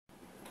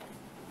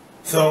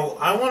So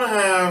I want to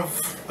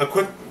have a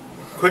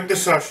quick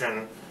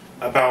discussion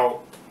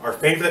about our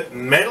favorite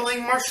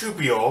meddling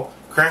marsupial,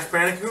 Crash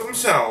Bandicoot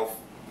himself,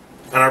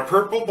 and our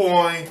purple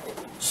boy,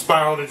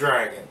 Spyro the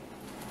Dragon.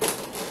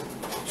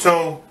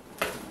 So,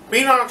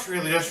 Beanox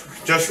really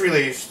just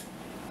released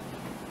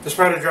the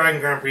Spyro the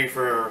Dragon Grand Prix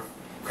for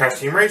Crash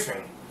Team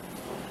Racing,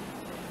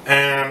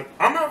 and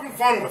I'm having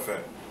fun with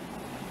it.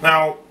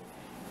 Now,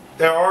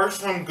 there are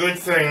some good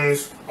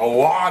things, a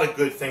lot of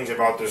good things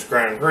about this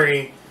Grand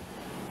Prix.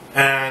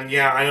 And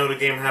yeah, I know the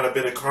game had a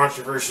bit of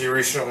controversy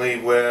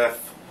recently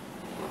with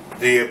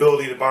the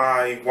ability to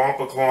buy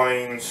Wumpa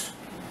Coins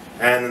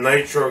and the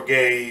Nitro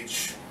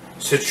gauge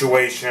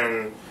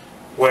situation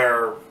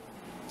where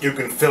you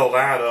can fill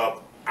that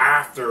up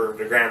after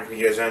the Grand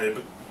Prix has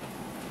ended,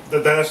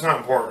 but that's not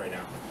important right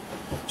now.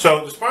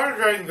 So the Spyro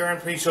the Dragon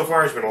Grand Prix so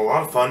far has been a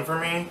lot of fun for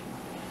me,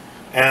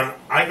 and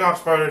I got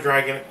Spyro the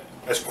Dragon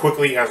as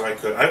quickly as I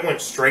could. I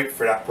went straight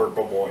for that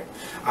purple boy.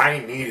 I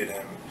needed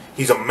him.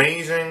 He's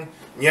amazing.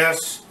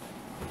 Yes,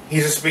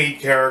 he's a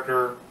speed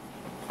character.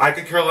 I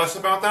could care less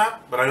about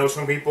that, but I know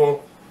some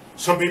people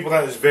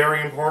that is very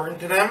important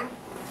to them.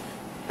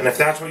 And if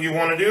that's what you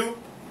want to do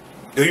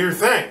your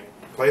thing.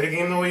 Play the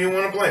game the way you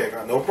want to play it. I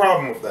got no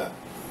problem with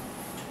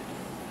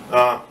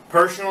that.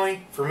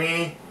 Personally, for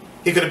me,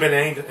 he could have been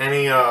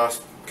any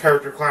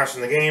character class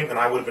in the game, and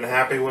I would have been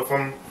happy with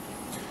him.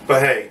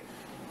 But hey,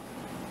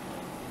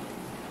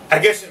 I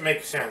guess it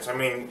makes sense. I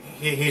mean,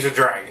 he's a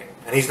dragon,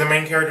 and he's the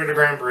main character of the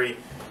Grand Prix.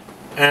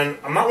 And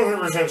I'm not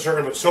 100%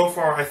 certain, but so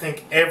far I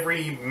think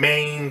every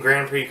main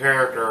Grand Prix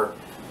character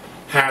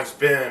has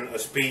been a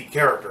speed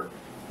character.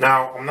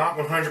 Now, I'm not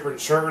 100%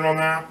 certain on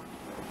that,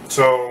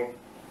 so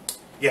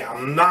yeah,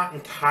 I'm not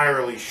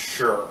entirely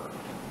sure.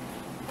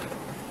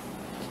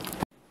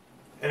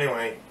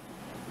 Anyway,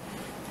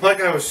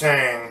 like I was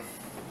saying,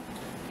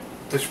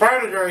 the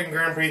Spyro the Dragon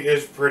Grand Prix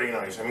is pretty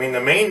nice. I mean, the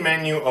main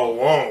menu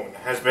alone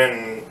has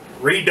been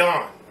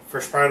redone for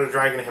Spyro the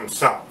Dragon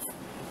himself.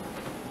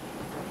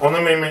 On the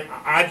main menu,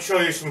 I'd show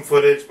you some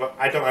footage, but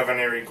I don't have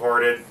any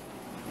recorded.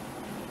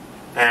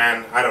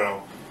 And, I don't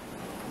know.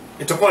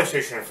 It's a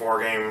PlayStation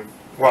 4 game.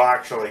 Well,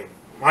 actually,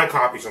 my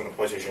copy's on the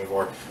PlayStation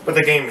 4. But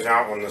the game is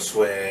out on the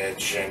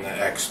Switch and the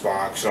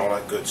Xbox and all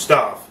that good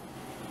stuff.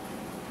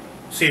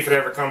 See if it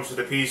ever comes to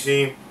the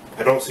PC.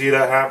 I don't see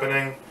that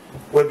happening.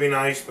 Would be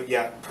nice, but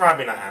yeah,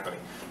 probably not happening.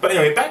 But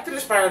anyway, back to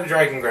the Spyro the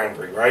Dragon Grand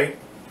Prix, right?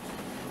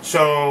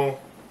 So,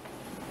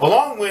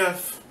 along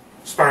with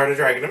Spyro the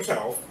Dragon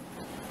himself,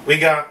 we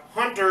got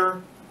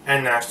Hunter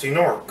and Nasty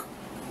Nork.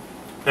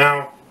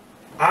 Now,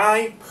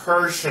 I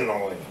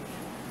personally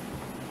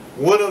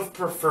would have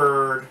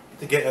preferred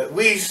to get at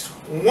least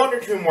one or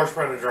two more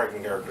Spyro the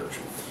Dragon characters.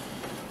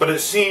 But it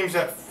seems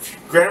that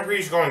Grand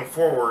Prix going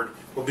forward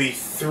will be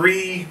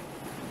three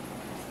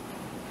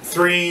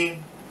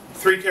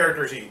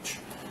characters each.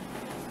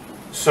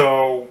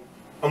 So,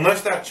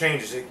 unless that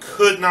changes, it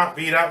could not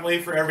be that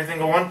way for every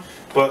single one.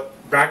 But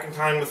back in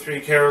time with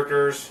 3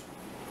 characters,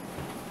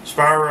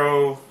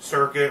 Spyro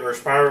Circuit or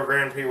Spyro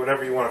Grand Prix,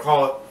 whatever you want to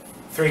call it,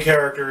 3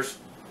 characters.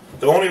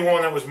 The only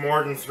one that was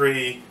more than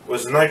 3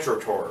 was the Nitro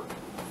Tour.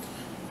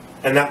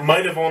 And that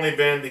might have only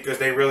been because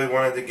they really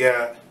wanted to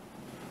get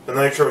the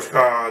Nitro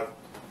Squad,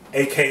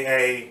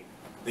 aka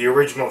the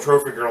original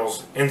Trophy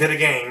Girls, into the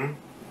game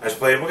as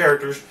playable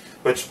characters,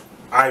 which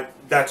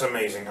that's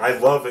amazing. I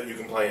love that you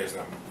can play as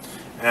them.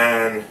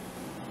 And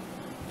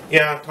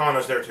yeah,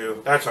 Tana's there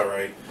too. That's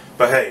alright.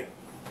 But hey,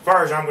 as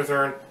far as I'm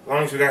concerned, as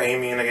long as we got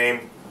Amy in the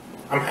game,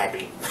 I'm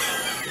happy.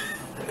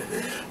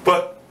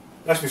 But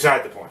that's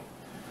beside the point.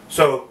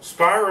 So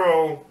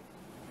Spyro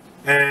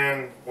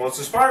and, well, it's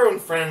the Spyro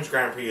and Friends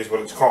Grand Prix is what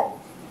it's called.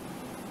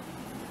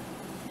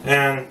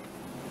 And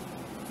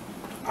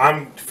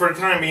for the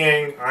time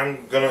being,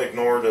 I'm gonna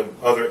ignore the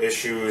other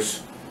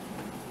issues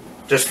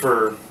just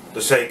for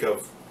the sake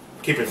of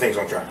keeping things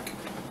on track.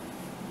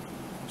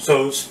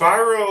 So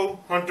Spyro,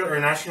 Hunter,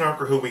 and Nasty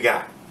Nork are who we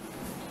got.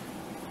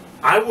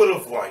 I would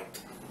have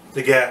liked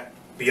to get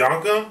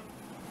Bianca,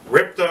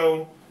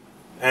 Ripto,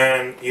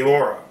 and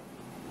Elora.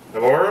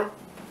 Elora?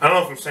 I don't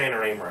know if I'm saying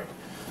her name right.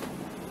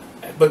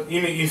 But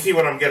you see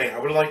what I'm getting. I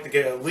would like to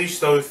get at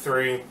least those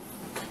 3.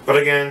 But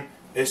again,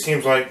 it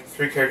seems like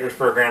 3 characters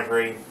per Grand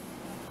Prix.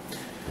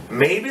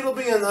 Maybe there'll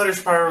be another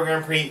Spyro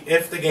Grand Prix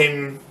if the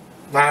game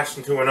lasts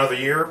into another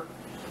year.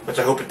 Which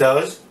I hope it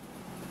does.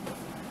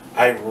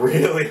 I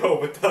really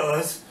hope it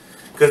does.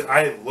 Because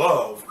I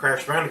love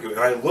Crash Bandicoot.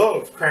 And I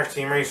love Crash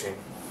Team Racing.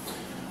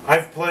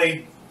 I've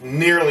played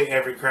nearly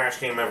every Crash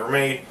game ever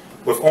made,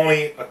 with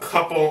only a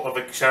couple of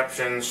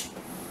exceptions.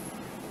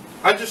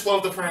 I just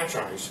love the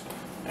franchise.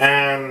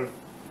 And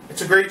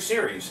it's a great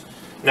series.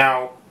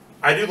 Now,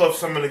 I do love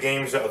some of the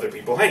games that other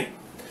people hate.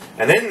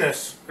 And in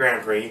this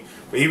Grand Prix,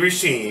 we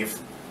received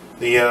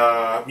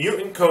the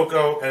Mutant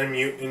Coco and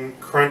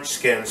Mutant Crunch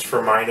skins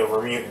for Mind Over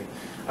Mutant.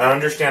 I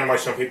understand why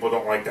some people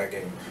don't like that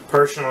game.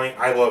 Personally,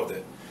 I loved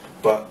it.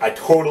 But I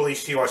totally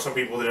see why some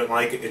people didn't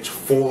like it. It's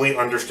fully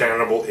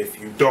understandable if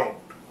you don't.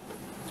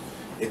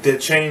 it did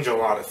change a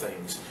lot of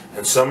things.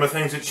 And some of the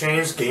things it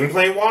changed,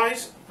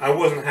 gameplay-wise, I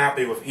wasn't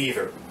happy with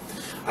either.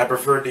 I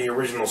preferred the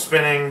original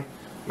spinning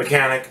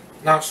mechanic,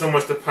 not so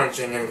much the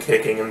punching and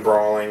kicking and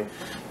brawling,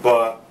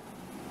 but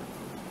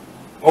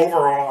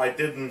overall, I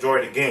did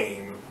enjoy the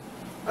game.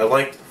 I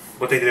liked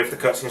what they did with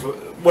the cutscenes.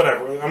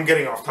 Whatever, I'm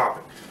getting off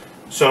topic.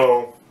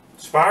 So,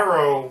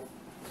 Spyro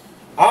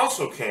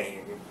also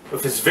came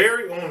with his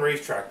very own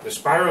racetrack, the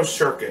Spyro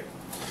Circuit.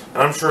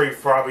 And I'm sure you've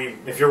probably,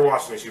 if you're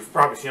watching this, you've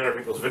probably seen other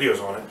people's videos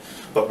on it.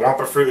 But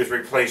Wumpa Fruit is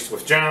replaced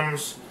with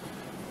gems.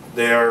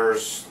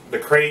 There's the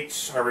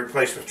crates are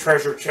replaced with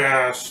treasure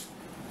chests.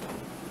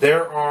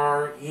 There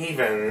are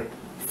even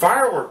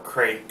firework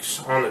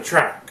crates on the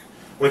track,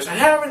 which I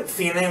haven't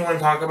seen anyone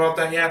talk about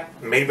that yet.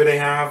 Maybe they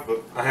have,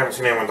 but I haven't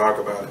seen anyone talk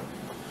about it.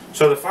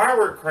 So the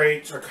firework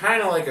crates are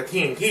kind of like a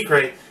TNT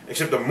crate,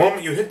 except the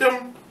moment you hit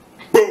them,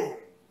 boom,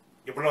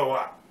 you blow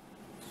up.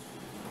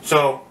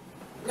 So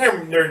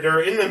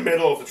they're in the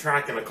middle of the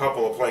track in a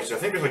couple of places. I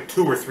think there's like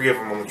 2 or 3 of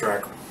them on the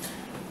track.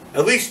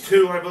 At least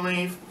 2, I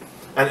believe.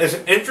 And it's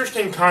an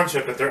interesting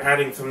concept that they're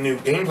adding some new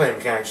gameplay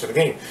mechanics to the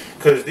game,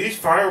 because these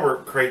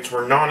firework crates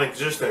were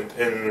non-existent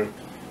in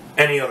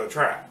any other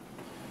track.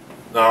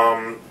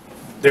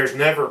 There's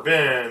never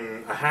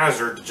been a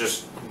hazard that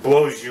just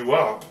blows you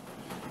up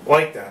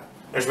like that.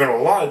 There's been a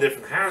lot of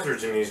different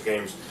hazards in these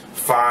games.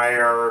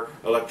 Fire,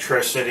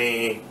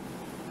 electricity,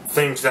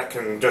 things that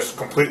can just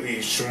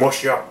completely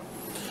smush you up.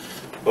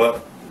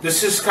 But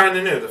this is kind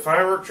of new. The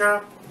firework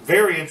trap,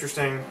 very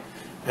interesting.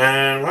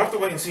 And we'll have to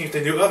wait and see if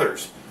they do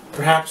others.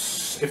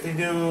 Perhaps if they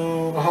do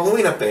a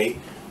Halloween update,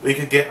 we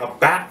could get a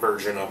bat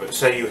version of it.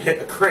 Say you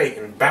hit a crate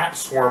and bats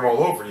swarm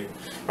all over you.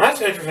 Well,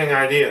 that's an interesting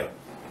idea.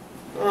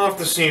 We'll have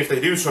to see if they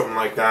do something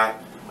like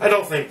that. I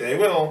don't think they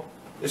will.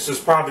 This is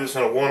probably just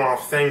a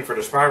one-off thing for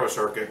the Spyro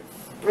Circuit.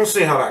 We'll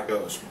see how that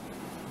goes.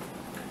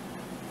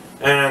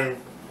 And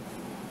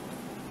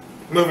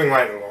moving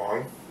right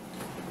along,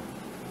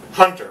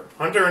 Hunter.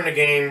 Hunter in the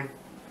game,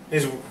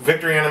 his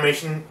victory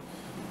animation,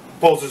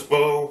 pulls his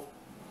bow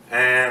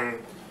and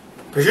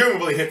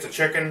presumably hits a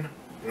chicken.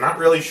 Not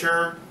really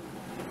sure,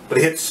 but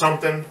he hits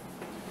something.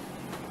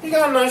 He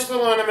got a nice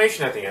little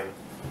animation at the end.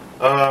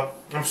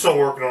 I'm still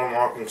working on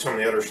unlocking some of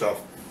the other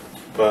stuff,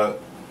 but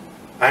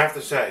I have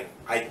to say,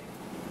 I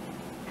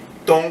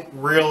don't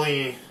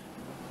really...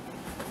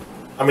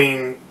 I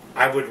mean,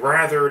 I would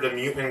rather the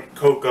Mutant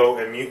Coco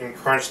and Mutant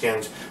Crunch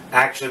skins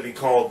actually be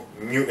called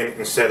Mutant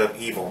instead of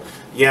Evil.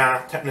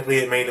 Yeah, technically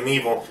it made them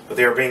evil, but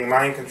they were being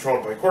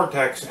mind-controlled by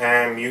Cortex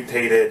and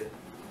mutated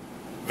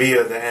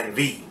via the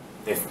NV.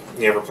 If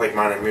you ever played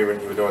Mind and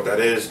Mutant, you would know what that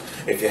is.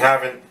 If you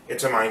haven't,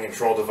 it's a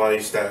mind-control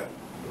device that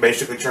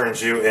basically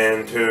turns you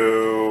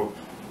into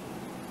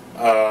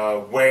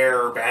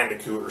Were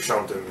Bandicoot or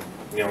something.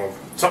 You know,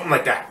 something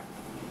like that.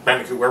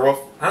 Bandicoot Werewolf?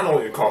 I don't know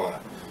what you'd call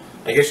that.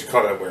 I guess you'd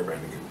call that Were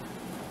Bandicoot.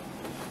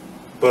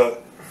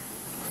 But,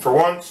 for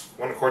once,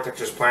 one of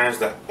Cortex's plans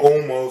that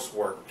almost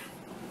worked.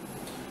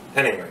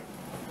 Anyway.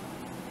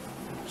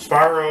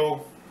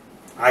 Spyro,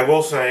 I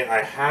will say,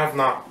 I have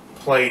not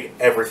played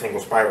every single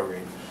Spyro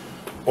game.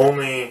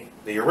 Only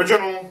the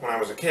original, when I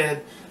was a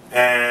kid,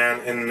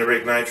 and in the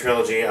Reignite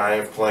trilogy, I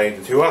have played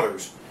the 2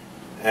 others.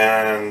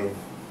 And,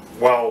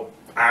 well,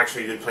 I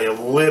actually did play a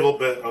little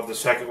bit of the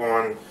second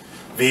one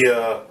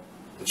via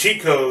the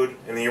cheat code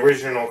in the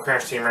original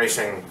Crash Team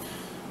Racing,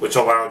 which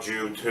allowed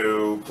you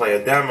to play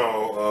a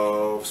demo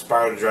of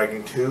Spyro the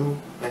Dragon 2,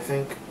 I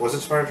think. Was it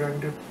Spyro the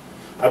Dragon 2?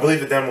 I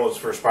believe the demo was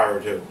for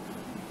Spyro 2.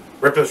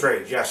 Ripto's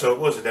Rage, yeah, so it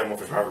was a demo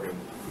for Spyro 2.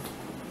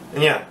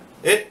 And yeah,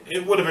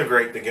 it would have been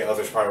great to get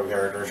other Spyro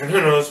characters, and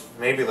who knows,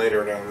 maybe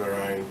later down the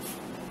line.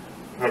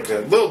 I'm a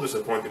little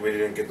disappointed we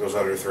didn't get those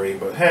other 3,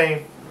 but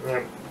hey,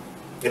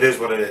 it is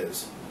what it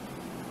is.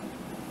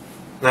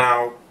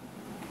 Now,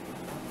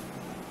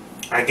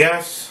 I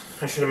guess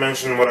I should have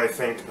mentioned what I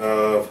think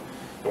of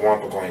the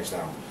Wumpa Coins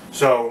now.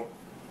 So,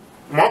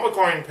 Wumpa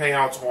Coin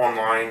payouts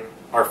online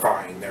are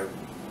fine.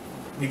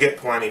 You get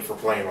plenty for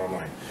playing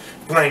online.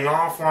 Playing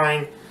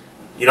offline,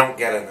 you don't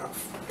get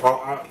enough.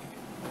 Well,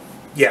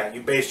 yeah,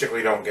 you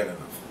basically don't get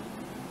enough.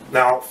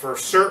 Now, for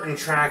certain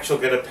tracks, you'll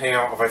get a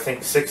payout of, I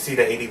think, 60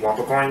 to 80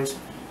 Wumpa Coins,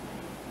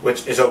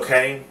 which is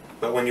okay.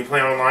 But when you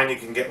play online, you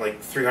can get like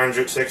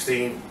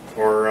 360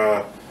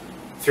 or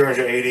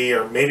 380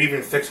 or maybe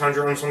even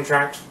 600 on some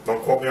tracks.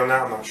 Don't quote me on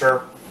that, I'm not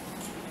sure.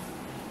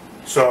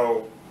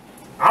 So,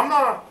 I'm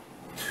not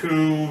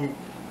too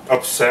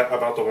upset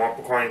about the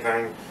Wumpa Coin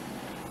thing.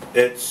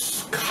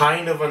 It's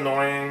kind of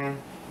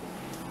annoying.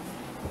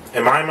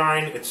 In my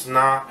mind, it's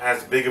not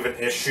as big of an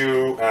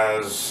issue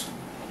as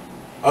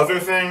other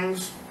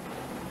things.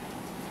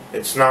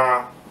 It's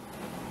not...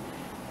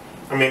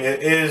 I mean,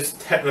 it is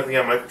technically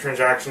a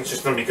microtransaction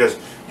system because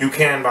you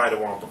can buy the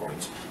Wumpa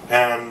Coins.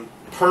 And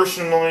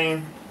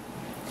personally,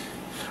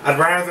 I'd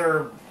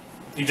rather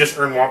you just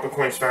earn Wumpa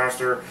Coins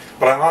faster,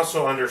 but I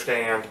also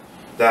understand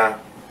that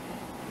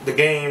the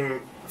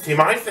game... See,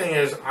 my thing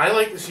is, I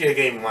like to see a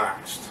game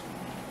last.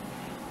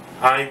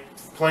 I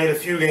played a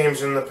few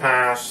games in the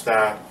past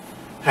that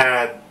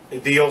had a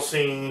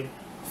DLC,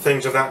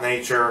 things of that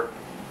nature.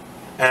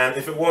 And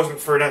if it wasn't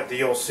for that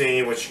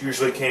DLC, which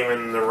usually came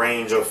in the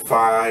range of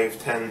 $5,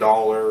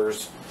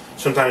 $10,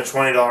 sometimes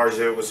 $20 if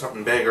it was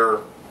something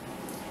bigger,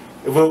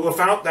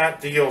 without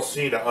that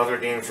DLC to other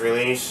games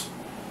release,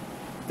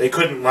 they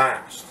couldn't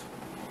last.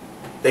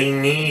 They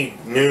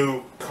need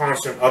new,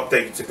 constant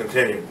updates to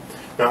continue.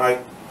 Now, I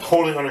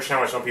totally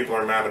understand why some people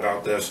are mad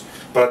about this,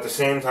 but at the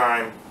same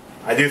time,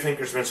 I do think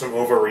there's been some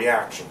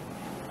overreaction.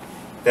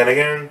 Then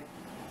again,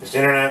 it's the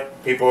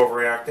internet, people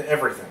overreact to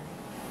everything.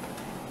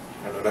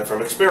 I know that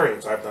from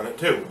experience. I've done it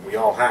too. We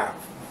all have.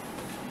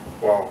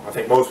 Well, I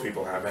think most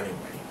people have anyway.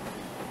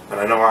 And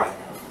I know I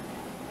have.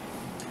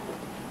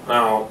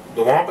 Now,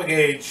 the Wumpa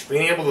gauge,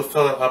 being able to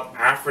fill it up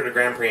after the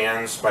Grand Prix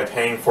ends by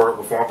paying for it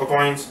with Wumpa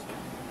Coins,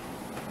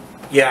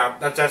 yeah,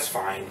 that's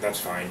fine. That's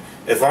fine.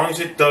 As long as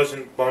it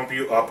doesn't bump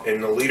you up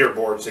in the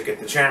leaderboards to get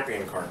the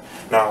champion card.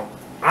 Now,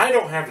 I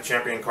don't have the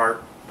champion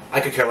card.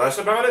 I could care less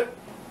about it,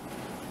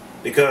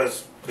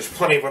 because there's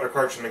plenty of other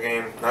cards in the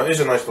game. Now, it is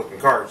a nice looking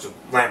card. It's a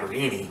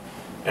Lamborghini.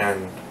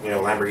 And, you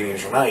know,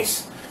 Lamborghinis are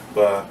nice.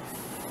 But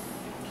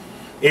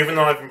even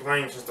though I've been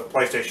playing since the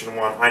PlayStation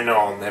 1, I know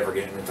I'll never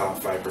get in the top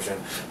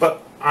 5%.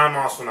 But I'm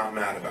also not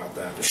mad about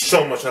that. There's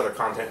so much other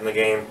content in the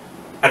game,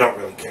 I don't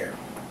really care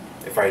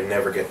if I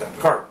never get that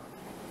card.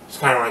 It's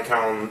kind of like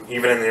how,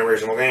 even in the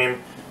original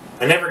game,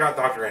 I never got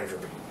Dr.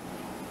 Entropy.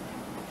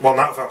 Well,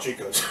 not without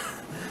Chico's.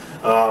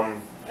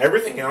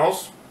 Everything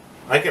else,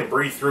 I can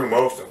breathe through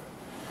most of it.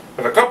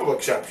 With a couple of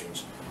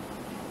exceptions.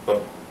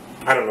 But,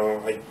 I don't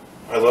know,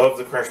 I love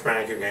the Crash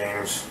Bandicoot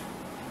games.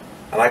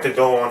 And I could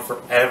go on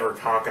forever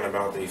talking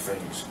about these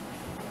things.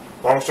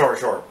 Long story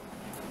short,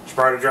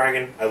 Spyro the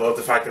Dragon, I love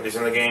the fact that he's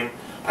in the game.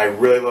 I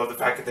really love the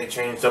fact that they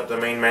changed up the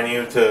main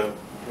menu to,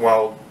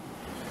 well,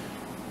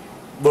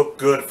 look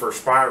good for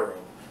Spyro.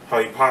 How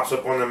he pops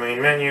up on the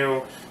main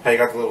menu, how you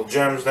got the little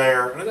gems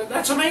there.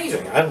 That's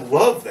amazing. I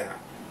love that.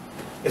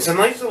 It's a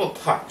nice little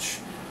touch.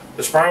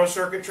 The Spyro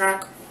circuit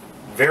track,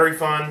 very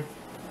fun.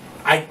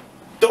 I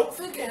don't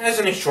think it has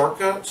any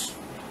shortcuts.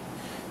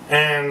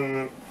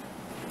 And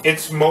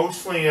it's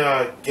mostly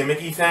a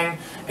gimmicky thing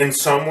in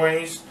some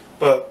ways,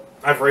 but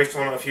I've raced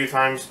on it a few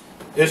times.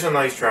 It's a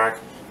nice track.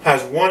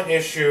 Has one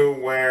issue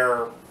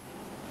where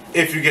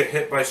if you get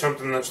hit by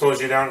something that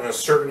slows you down in a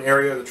certain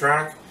area of the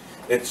track,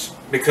 it's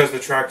because the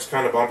track's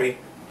kind of bumpy.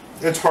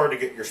 It's hard to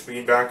get your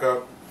speed back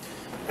up.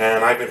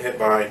 And I've been hit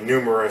by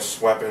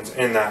numerous weapons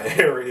in that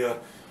area,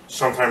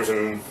 sometimes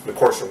in the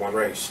course of one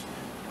race.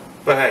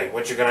 But hey,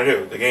 what you gonna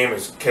do? The game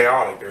is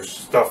chaotic. There's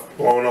stuff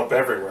blowing up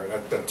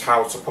everywhere. That's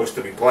how it's supposed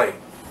to be played.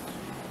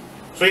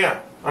 So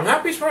yeah, I'm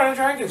happy Spyro the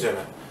Dragon's in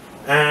it.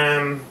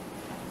 And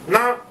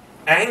not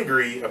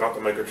angry about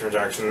the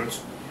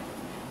microtransactions.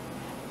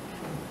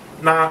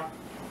 Not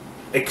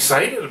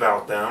excited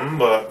about them,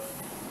 but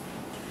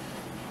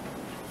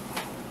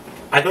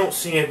I don't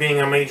see it being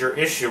a major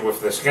issue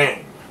with this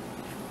game.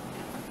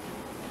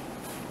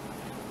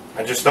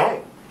 I just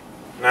don't.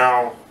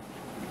 Now,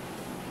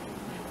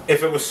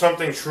 if it was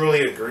something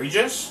truly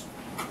egregious,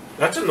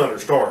 that's another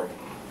story.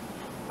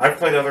 I've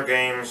played other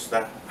games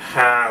that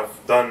have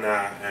done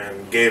that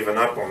and given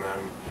up on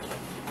them.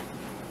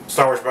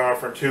 Star Wars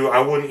Battlefront 2,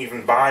 I wouldn't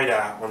even buy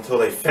that until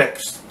they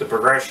fixed the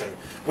progression,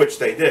 which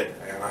they did,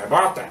 and I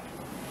bought that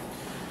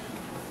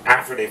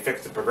after they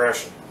fixed the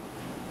progression.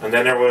 And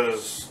then there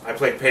was, I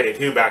played Payday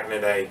 2 back in the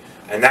day,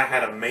 and that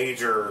had a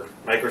major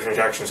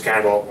microtransaction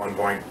scandal at one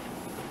point.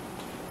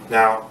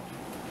 Now,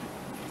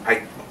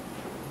 I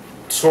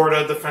sort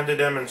of defended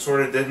them and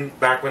sort of didn't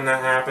back when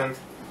that happened.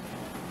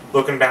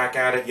 Looking back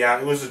at it, yeah,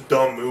 it was a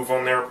dumb move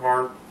on their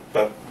part,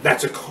 but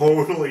that's a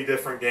totally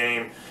different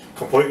game,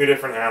 completely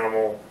different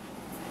animal.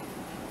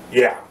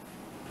 Yeah.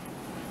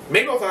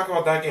 Maybe I'll talk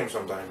about that game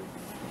sometime.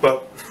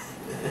 But,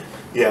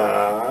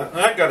 yeah,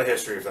 I've got a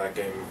history of that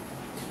game.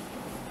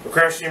 With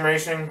Crash Team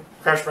Racing,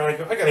 Crash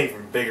Bandicoot, I got an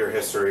even bigger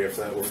history of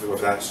that,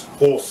 with that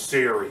whole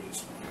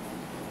series.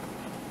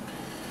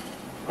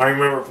 I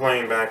remember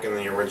playing back in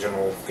the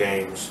original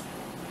games.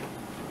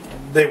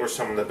 They were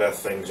some of the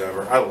best things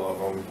ever. I love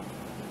them.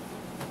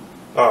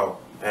 Oh,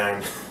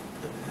 and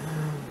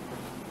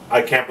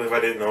I can't believe I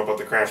didn't know about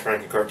the Crash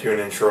Bandicoot cartoon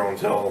intro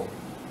until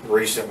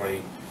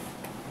recently.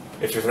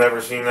 If you've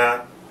never seen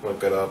that,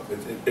 look it up.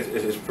 It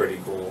is pretty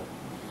cool.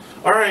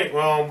 Alright,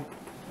 well,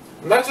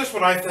 that's just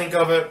what I think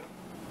of it.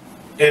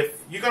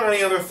 If you got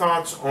any other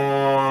thoughts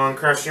on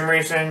Crash Team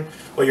Racing,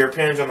 what your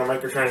opinions on the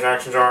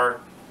microtransactions are,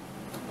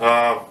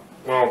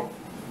 well,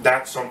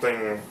 that's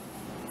something,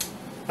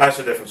 that's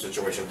a different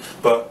situation.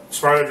 But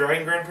Spyro the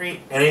Dragon Grand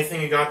Prix,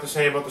 anything you got to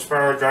say about the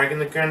Spyro the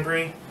Dragon Grand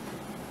Prix?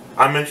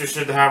 I'm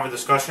interested to have a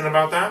discussion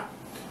about that.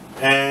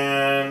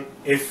 And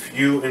if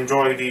you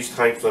enjoy these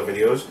types of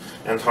videos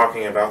and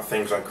talking about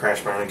things like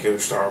Crash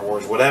Bandicoot, Star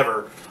Wars,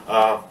 whatever,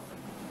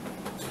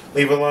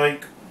 leave a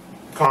like,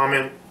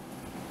 comment,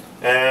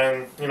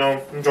 and, you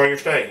know, enjoy your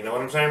stay, you know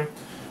what I'm saying?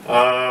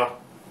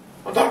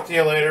 I'll talk to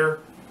you later.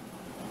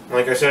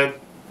 Like I said,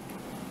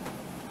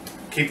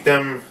 keep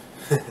them...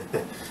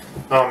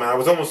 oh man, I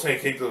was almost saying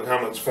keep the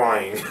helmets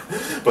flying,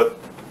 but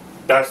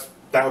that's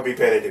That would be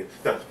payday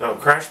 2. No,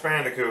 Crash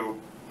Bandicoot.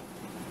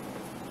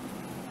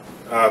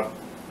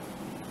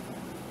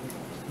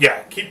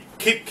 Yeah, keep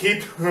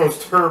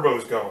those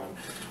turbos going,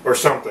 or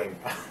something.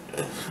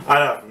 I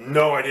have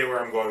no idea where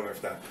I'm going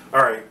with that.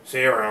 Alright,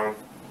 see you around.